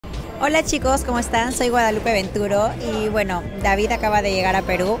Hola chicos, ¿cómo están? Soy Guadalupe Venturo y bueno, David acaba de llegar a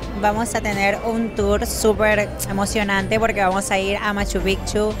Perú. Vamos a tener un tour súper emocionante porque vamos a ir a Machu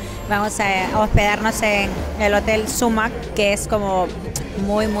Picchu, vamos a hospedarnos en el Hotel Sumac, que es como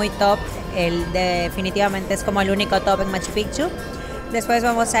muy top, definitivamente es como el único top en Machu Picchu. Después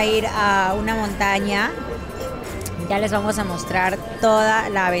vamos a ir a una montaña. Ya les vamos a mostrar toda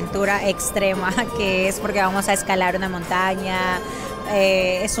la aventura extrema que es porque vamos a escalar una montaña.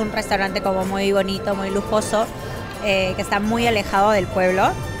 Es un restaurante como muy bonito, muy lujoso, que está muy alejado del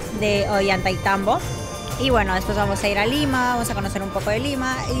pueblo de Ollantaytambo. Y bueno, después vamos a ir a Lima, vamos a conocer un poco de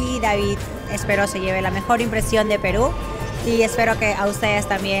Lima y David espero se lleve la mejor impresión de Perú y espero que a ustedes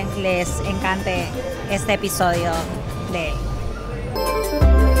también les encante este episodio de...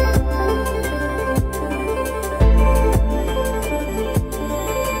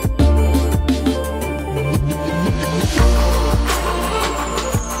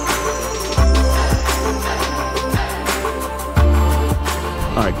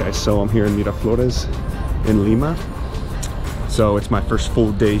 Alright guys, so I'm here in Miraflores in Lima. So it's my first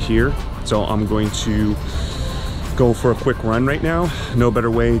full day here. So I'm going to go for a quick run right now. No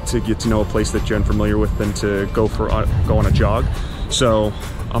better way to get to know a place that you're unfamiliar with than to go on a jog. So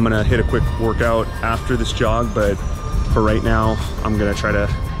I'm gonna hit a quick workout after this jog, but for right now, I'm gonna try to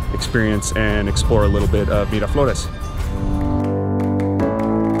experience and explore a little bit of Miraflores.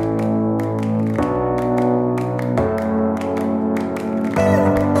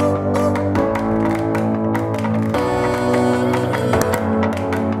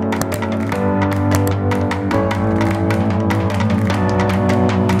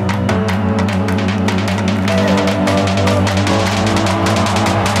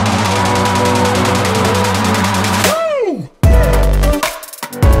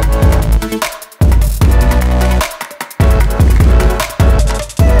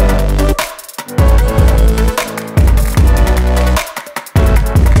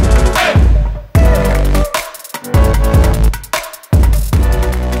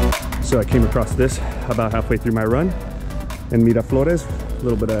 So I came across this about halfway through my run in Miraflores, a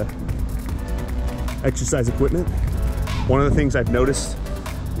little bit of exercise equipment. One of the things I've noticed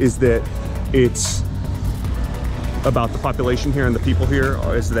is that it's about the population here and the people here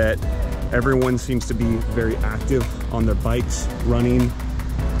is that everyone seems to be very active on their bikes, running,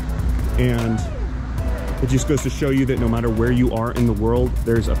 and it just goes to show you that no matter where you are in the world,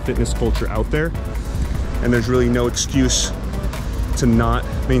 there's a fitness culture out there, and there's really no excuse to not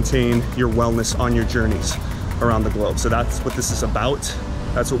maintain your wellness on your journeys around the globe. So that's what this is about.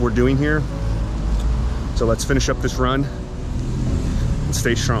 That's what we're doing here. So let's finish up this run and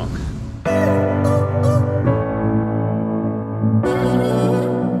stay strong.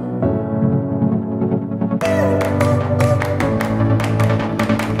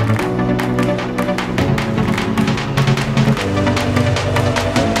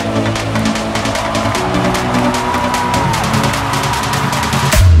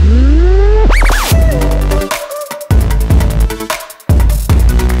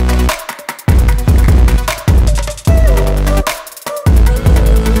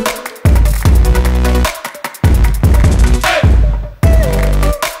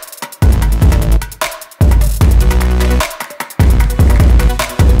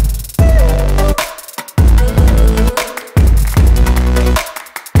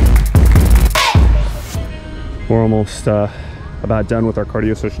 We're almost about done with our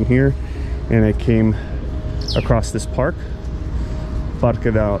cardio session here, and I came across this park,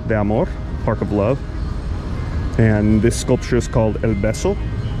 Parque de Amor, Park of Love, and this sculpture is called El Beso,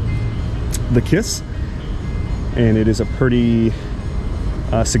 the Kiss, and it is a pretty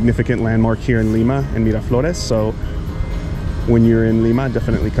significant landmark here in Lima and Miraflores. So when you're in Lima,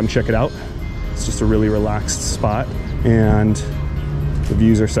 definitely come check it out. It's just a really relaxed spot, and the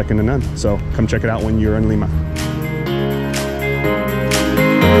views are second to none. So come check it out when you're in Lima.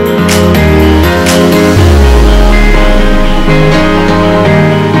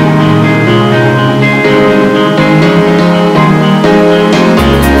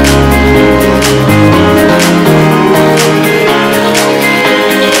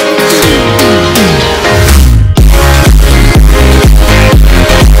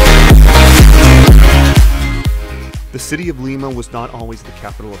 The city of Lima was not always the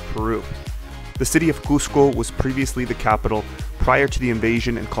capital of Peru. The city of Cusco was previously the capital prior to the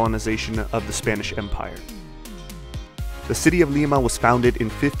invasion and colonization of the Spanish Empire. The city of Lima was founded in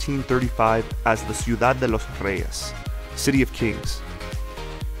 1535 as the Ciudad de los Reyes, City of Kings.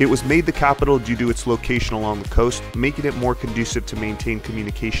 It was made the capital due to its location along the coast, making it more conducive to maintain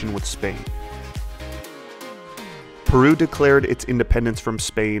communication with Spain. Peru declared its independence from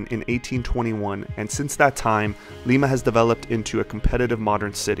Spain in 1821, and since that time, Lima has developed into a competitive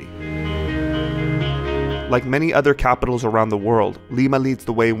modern city. Like many other capitals around the world, Lima leads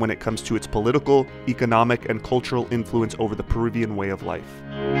the way when it comes to its political, economic, and cultural influence over the Peruvian way of life.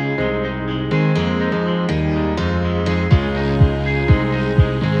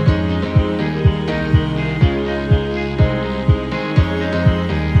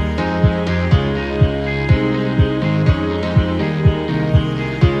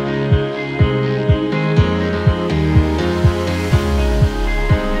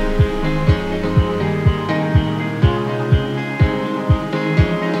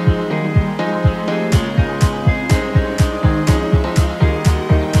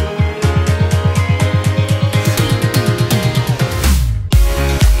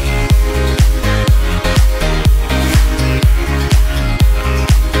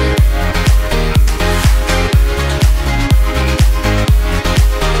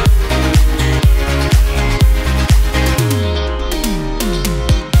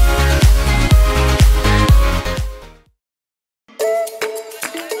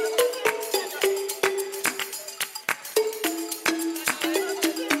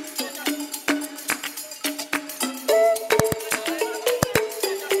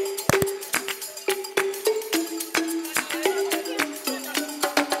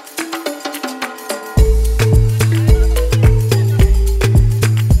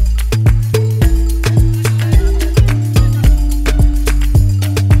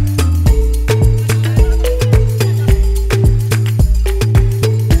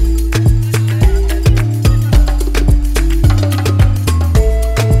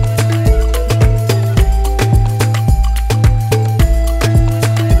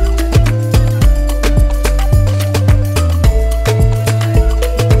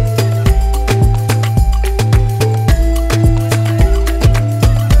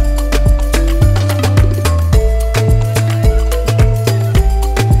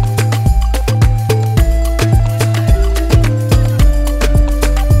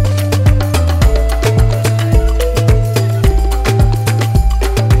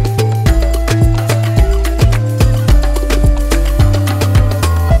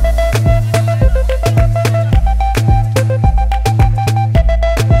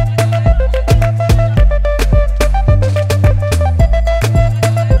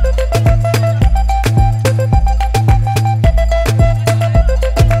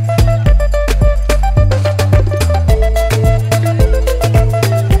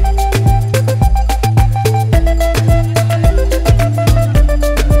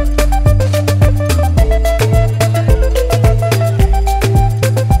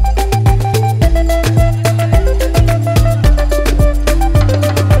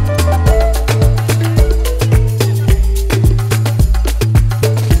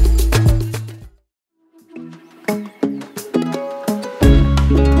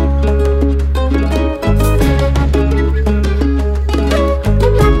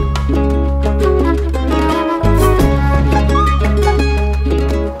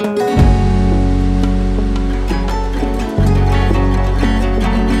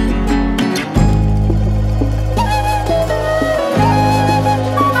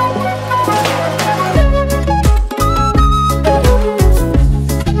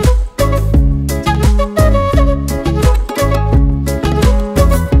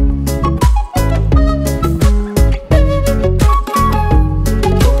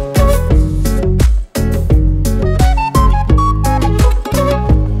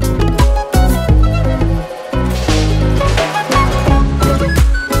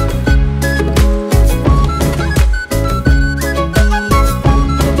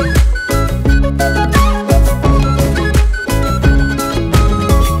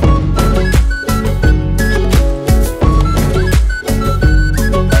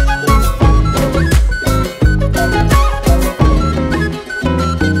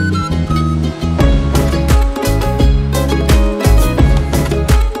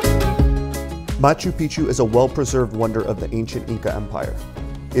 Machu Picchu is a well-preserved wonder of the ancient Inca Empire.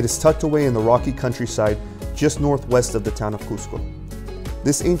 It is tucked away in the rocky countryside just northwest of the town of Cusco.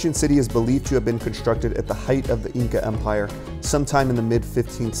 This ancient city is believed to have been constructed at the height of the Inca Empire sometime in the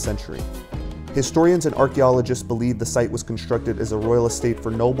mid-15th century. Historians and archaeologists believe the site was constructed as a royal estate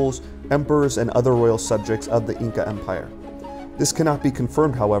for nobles, emperors, and other royal subjects of the Inca Empire. This cannot be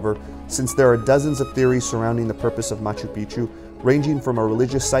confirmed, however, since there are dozens of theories surrounding the purpose of Machu Picchu, ranging from a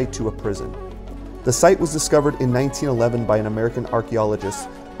religious site to a prison. The site was discovered in 1911 by an American archaeologist,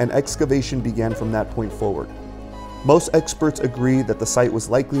 and excavation began from that point forward. Most experts agree that the site was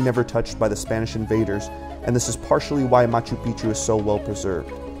likely never touched by the Spanish invaders, and this is partially why Machu Picchu is so well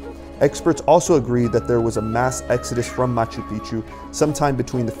preserved. Experts also agree that there was a mass exodus from Machu Picchu sometime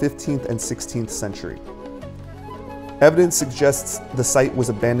between the 15th and 16th century. Evidence suggests the site was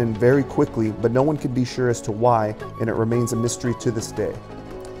abandoned very quickly, but no one can be sure as to why, and it remains a mystery to this day.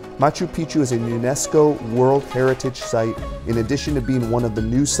 Machu Picchu is a UNESCO World Heritage Site in addition to being one of the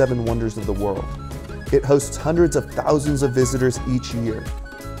new 7 wonders of the world. It hosts hundreds of thousands of visitors each year.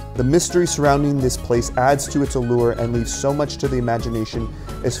 The mystery surrounding this place adds to its allure and leaves so much to the imagination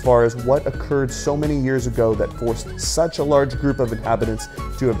as far as what occurred so many years ago that forced such a large group of inhabitants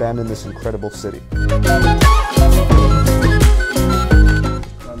to abandon this incredible city. And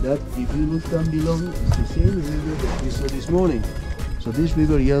that, if you look down below, it's the same river that we saw this morning. So this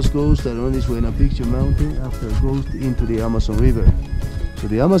river just goes around this Buena Picchu mountain after it goes into the Amazon River. So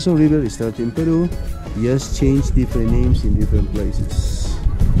the Amazon River starts in Peru, just changed different names in different places.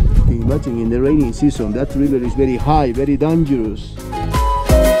 Imagine in the rainy season, that river is very high, very dangerous.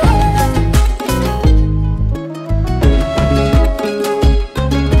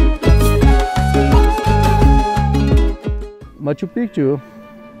 Machu Picchu,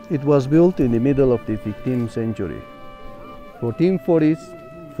 it was built in the middle of the 15th century, 1440s,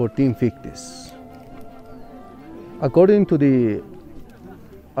 1450s. According to the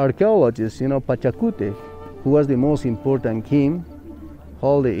archaeologists, Pachacute, who was the most important king,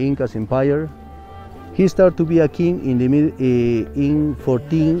 all the Incas Empire, he started to be a king in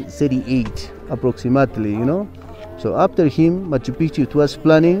 1438 approximately, So after him, Machu Picchu was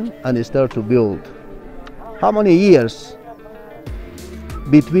planning and started to build. How many years?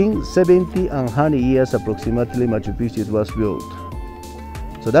 Between 70 and 100 years approximately, Machu Picchu was built.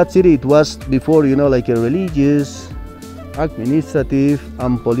 So that city, it was before, like a religious, administrative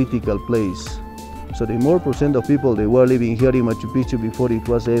and political place. So the more percent of people, they were living here in Machu Picchu before it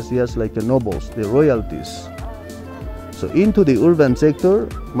was just like the nobles, the royalties. So into the urban sector,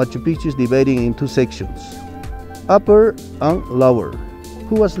 Machu Picchu is dividing in 2 sections, upper and lower.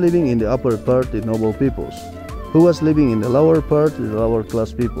 Who was living in the upper part? The noble peoples. Who was living in the lower part? The lower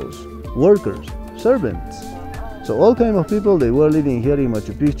class peoples. Workers, servants. So all kind of people, they were living here in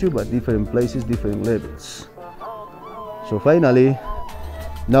Machu Picchu, but different places, different levels. So finally,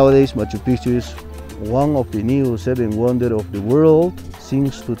 nowadays Machu Picchu is one of the new 7 wonders of the world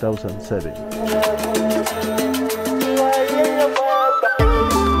since 2007.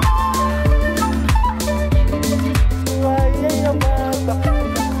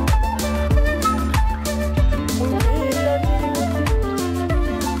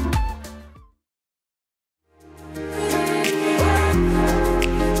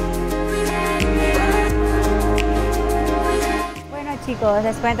 Chicos,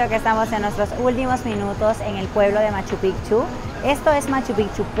 les cuento que estamos en nuestros últimos minutos en el pueblo de Machu Picchu. Esto es Machu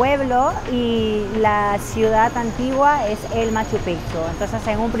Picchu pueblo y la ciudad antigua es el Machu Picchu. Entonces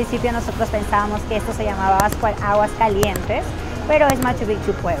en un principio nosotros pensábamos que esto se llamaba Aguas Calientes, pero es Machu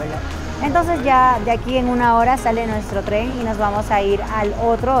Picchu pueblo. Entonces ya de aquí en 1 hora sale nuestro tren y nos vamos a ir al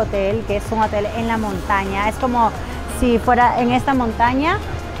otro hotel, que es un hotel en la montaña. Es como si fuera en esta montaña,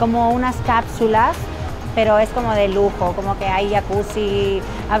 como unas cápsulas, pero es como de lujo, como que hay jacuzzi,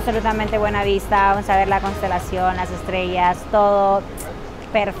 absolutamente buena vista, vamos a ver la constelación, las estrellas, todo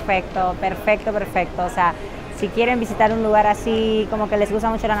perfecto, perfecto, perfecto. O sea, si quieren visitar un lugar así, como que les gusta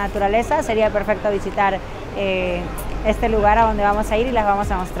mucho la naturaleza, sería perfecto visitar este lugar a donde vamos a ir y les vamos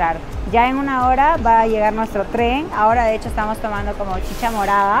a mostrar. Ya en 1 hora va a llegar nuestro tren. Ahora de hecho estamos tomando como chicha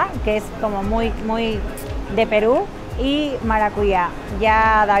morada, que es como muy de Perú, y maracuyá.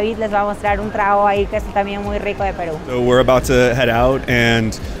 Ya David les va a mostrar un trago ahí que es también muy rico de Perú. So we're about to head out,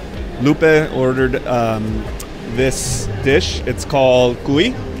 and Lupe ordered this dish. It's called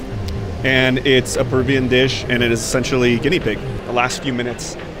cuy, and it's a Peruvian dish, and it is essentially guinea pig. The last few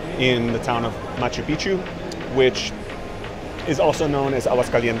minutes in the town of Machu Picchu, which is also known as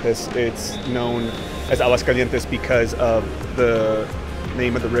Aguascalientes. It's known as Aguascalientes because of the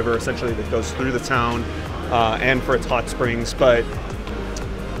name of the river essentially that goes through the town, and for its hot springs, but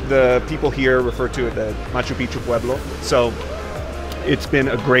the people here refer to it as Machu Picchu Pueblo. So it's been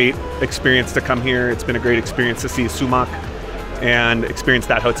a great experience to come here. It's been a great experience to see Sumac and experience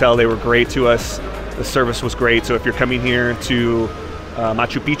that hotel. They were great to us. The service was great. So if you're coming here to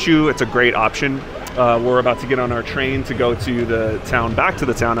Machu Picchu, it's a great option. We're about to get on our train to go to the town, back to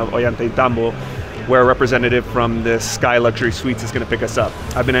the town of Ollantaytambo, where a representative from the Sky Luxury Suites is going to pick us up.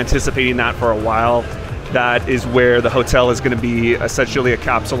 I've been anticipating that for a while. That is where the hotel is going to be essentially a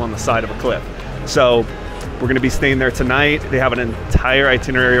capsule on the side of a cliff. So We're gonna be staying there tonight. They have an entire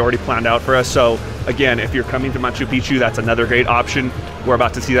itinerary already planned out for us. So again, if you're coming to Machu Picchu, that's another great option. We're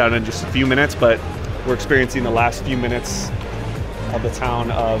about to see that in just a few minutes, but we're experiencing the last few minutes of the town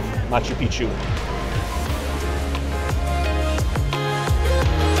of Machu Picchu.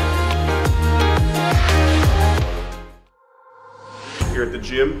 Here at the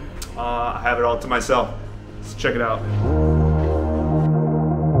gym, I have it all to myself. Let's check it out.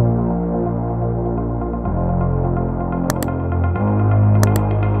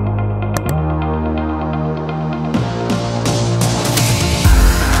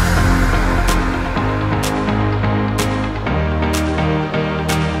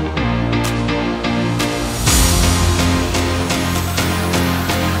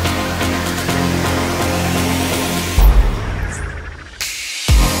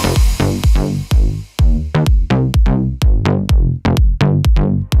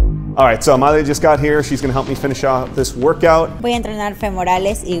 All right, so Amalia just got here. She's gonna help me finish out this workout. Voy a entrenar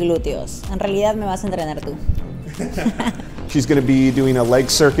femorales y glúteos. En realidad me vas a entrenar tú. She's gonna be doing a leg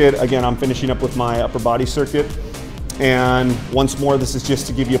circuit. Again, I'm finishing up with my upper body circuit. And once more, this is just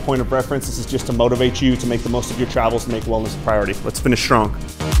to give you a point of reference. This is just to motivate you to make the most of your travels, to make wellness a priority. Let's finish strong.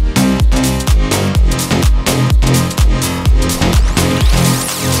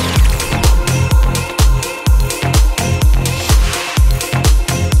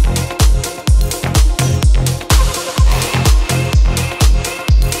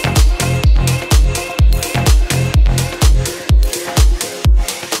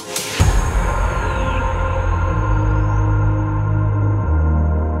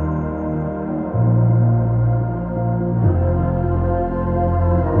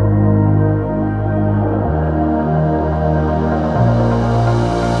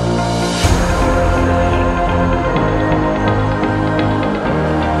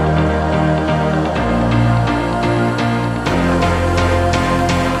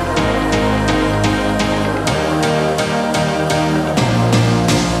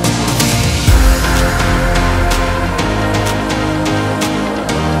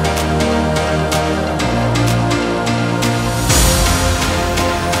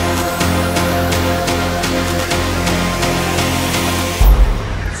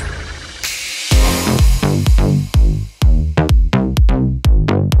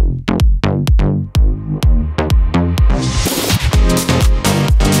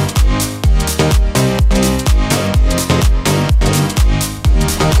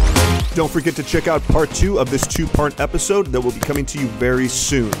 Don't forget to check out part 2 of this 2-part episode that will be coming to you very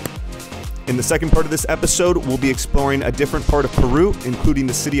soon. In the second part of this episode, we'll be exploring a different part of Peru, including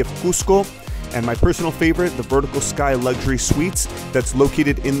the city of Cusco, and my personal favorite, the Vertical Sky Luxury Suites that's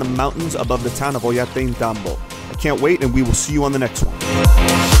located in the mountains above the town of Ollantaytambo. I can't wait, and we will see you on the next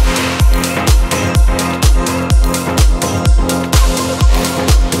one.